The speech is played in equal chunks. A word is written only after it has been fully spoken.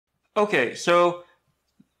Okay, so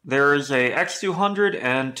there is a X200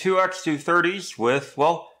 and two X230s with,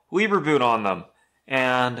 well, Libreboot on them.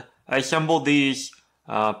 And I assembled these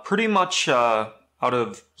pretty much out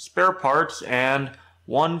of spare parts and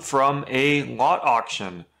one from a lot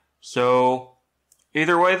auction. So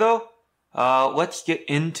either way though, let's get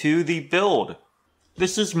into the build.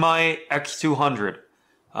 This is my X200.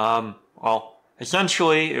 Well,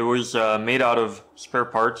 essentially it was made out of spare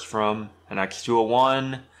parts from an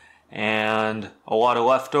X201 and a lot of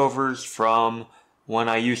leftovers from when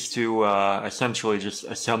I used to essentially just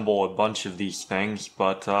assemble a bunch of these things,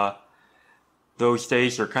 but those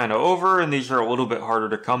days are kind of over and these are a little bit harder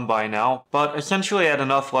to come by now. But essentially I had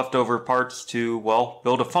enough leftover parts to, well,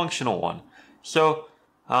 build a functional one. So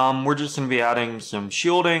we're just going to be adding some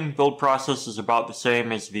shielding. Build process is about the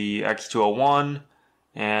same as the X201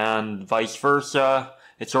 and vice versa.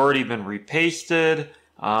 It's already been repasted.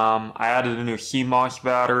 I added a new CMOS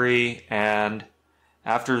battery, and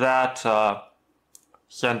after that,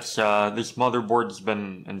 since this motherboard's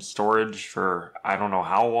been in storage for I don't know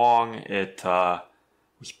how long, it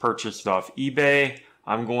was purchased off eBay,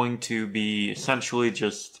 I'm going to be essentially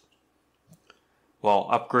just, well,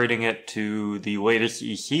 upgrading it to the latest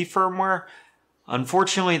EC firmware.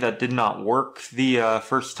 Unfortunately, that did not work the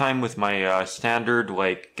first time with my standard,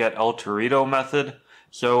 like, get El Torito method.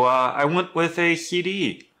 So I went with a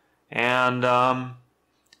CDE, and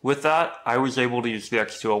with that, I was able to use the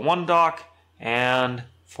X201 dock and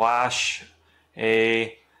flash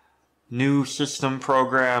a new system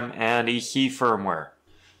program and EC firmware.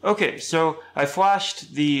 Okay, so I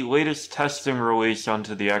flashed the latest testing release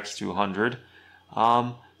onto the X200.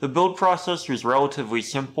 The build process was relatively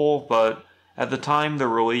simple, but at the time the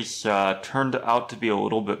release turned out to be a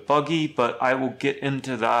little bit buggy, but I will get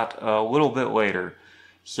into that a little bit later.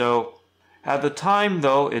 So at the time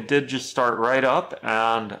though, it did just start right up,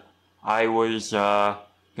 and I was gonna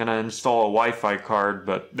install a Wi-Fi card,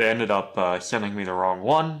 but they ended up sending me the wrong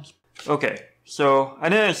one. Okay, so I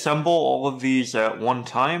didn't assemble all of these at one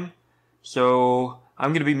time, so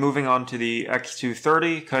I'm gonna be moving on to the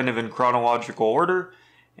X230 kind of in chronological order,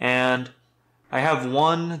 and I have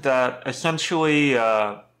one that essentially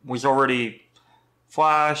was already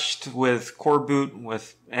flashed with core boot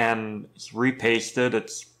and it's repasted.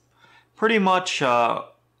 It's pretty much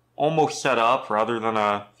almost set up rather than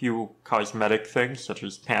a few cosmetic things such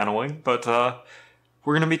as paneling. But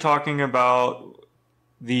we're going to be talking about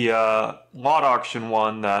the lot auction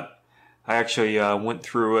one that I actually went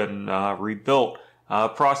through and rebuilt.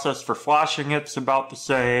 Process for flashing it's about the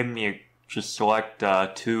same. You just select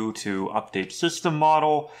 2 to update system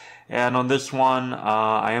model. And on this one,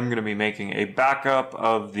 I am going to be making a backup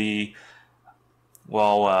of the,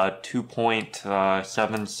 well, 2.77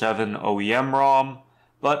 OEM ROM.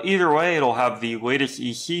 But either way, it'll have the latest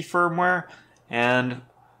EC firmware, and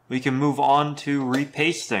we can move on to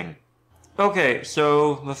repasting. Okay,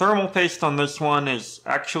 so the thermal paste on this one is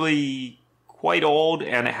actually quite old,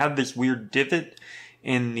 and it had this weird divot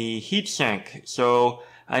in the heatsink. So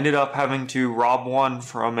I ended up having to rob one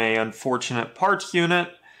from a unfortunate parts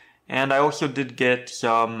unit. And I also did get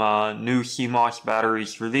some new CMOS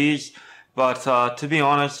batteries for these. But to be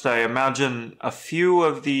honest, I imagine a few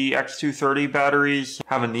of the X230 batteries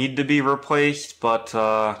have a need to be replaced, but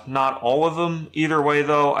not all of them. Either way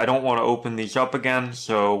though, I don't want to open these up again,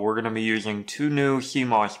 so we're going to be using 2 new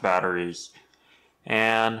CMOS batteries.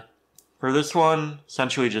 And for this one,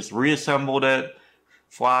 essentially just reassembled it,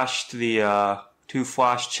 flashed the 2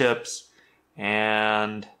 flash chips,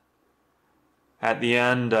 and at the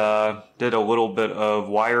end, did a little bit of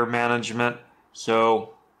wire management.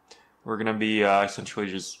 So we're going to be essentially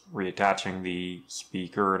just reattaching the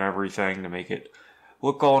speaker and everything to make it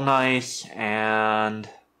look all nice, and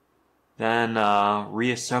then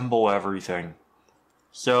reassemble everything.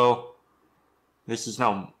 So this is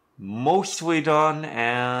now mostly done,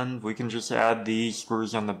 and we can just add the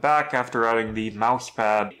screws on the back after adding the mouse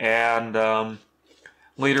pad. And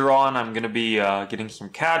later on, I'm going to be getting some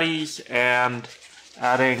caddies and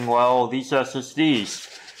adding, well, these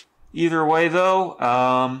SSDs. Either way,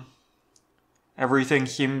 though, everything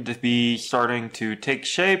seemed to be starting to take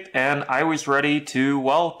shape, and I was ready to,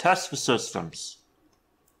 well, test the systems.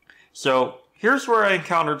 So here's where I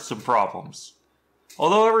encountered some problems.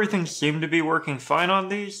 Although everything seemed to be working fine on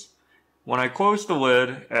these, when I closed the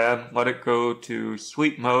lid and let it go to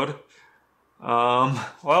sleep mode,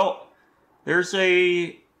 well, there's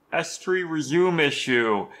a S3 resume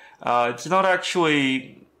issue. It's not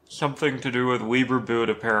actually something to do with Libreboot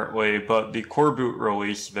apparently, but the core boot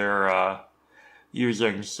release they're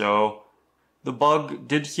using. So the bug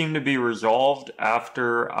did seem to be resolved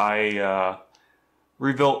after I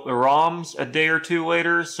rebuilt the ROMs a day or two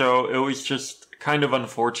later, so it was just kind of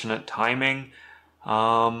unfortunate timing.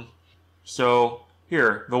 So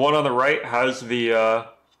here, the one on the right has the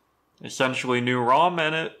essentially new ROM,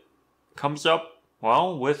 and it comes up,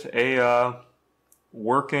 well, with a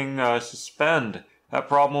working suspend. That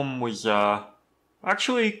problem was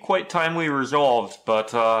actually quite timely resolved,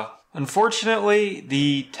 but unfortunately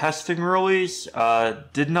the testing release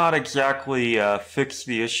did not exactly fix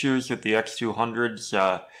the issues with the X200's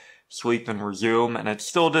sleep and resume, and it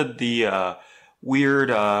still did the weird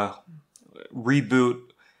reboot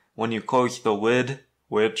when you close the lid,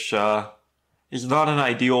 which is not an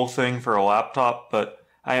ideal thing for a laptop, but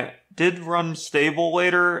I did run stable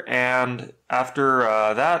later, and after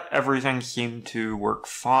that, everything seemed to work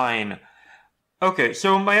fine. Okay,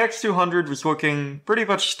 so my X200 was looking pretty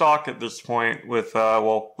much stock at this point with,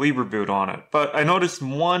 well, Libreboot on it, but I noticed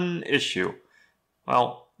one issue.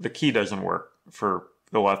 Well, the key doesn't work for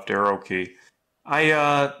the left arrow key.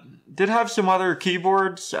 I did have some other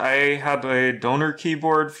keyboards. I had a donor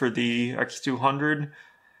keyboard for the X200,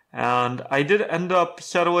 and I did end up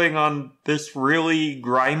settling on this really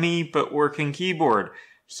grimy but working keyboard.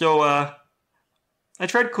 So I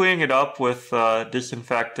tried cleaning it up with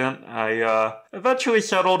disinfectant. I eventually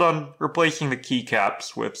settled on replacing the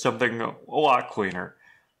keycaps with something a lot cleaner.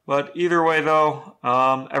 But either way though,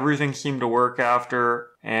 everything seemed to work after,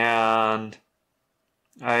 and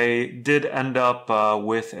I did end up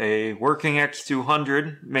with a working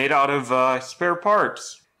X200 made out of spare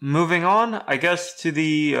parts. Moving on, I guess, to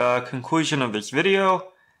the conclusion of this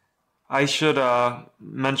video, I should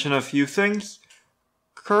mention a few things.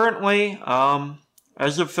 Currently,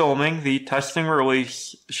 as of filming, the testing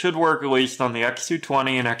release should work at least on the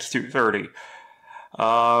X220 and X230.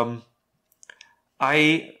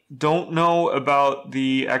 I don't know about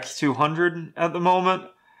the X200 at the moment,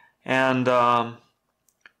 and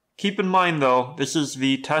keep in mind though, this is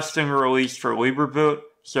the testing release for Libreboot,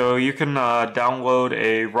 so you can download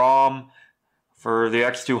a ROM for the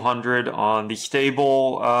X200 on the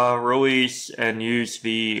stable release and use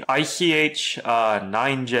the ICH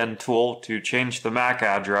 9gen tool to change the MAC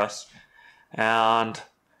address, and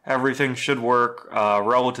everything should work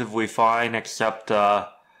relatively fine except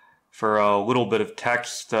for a little bit of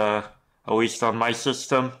text, at least on my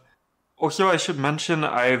system. Also, I should mention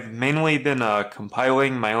I've mainly been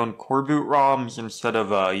compiling my own core boot ROMs instead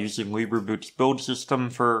of using Libreboot's build system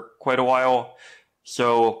for quite a while.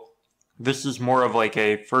 So this is more of like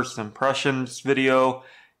a first impressions video,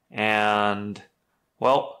 and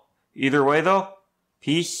well, either way though,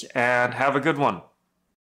 peace and have a good one.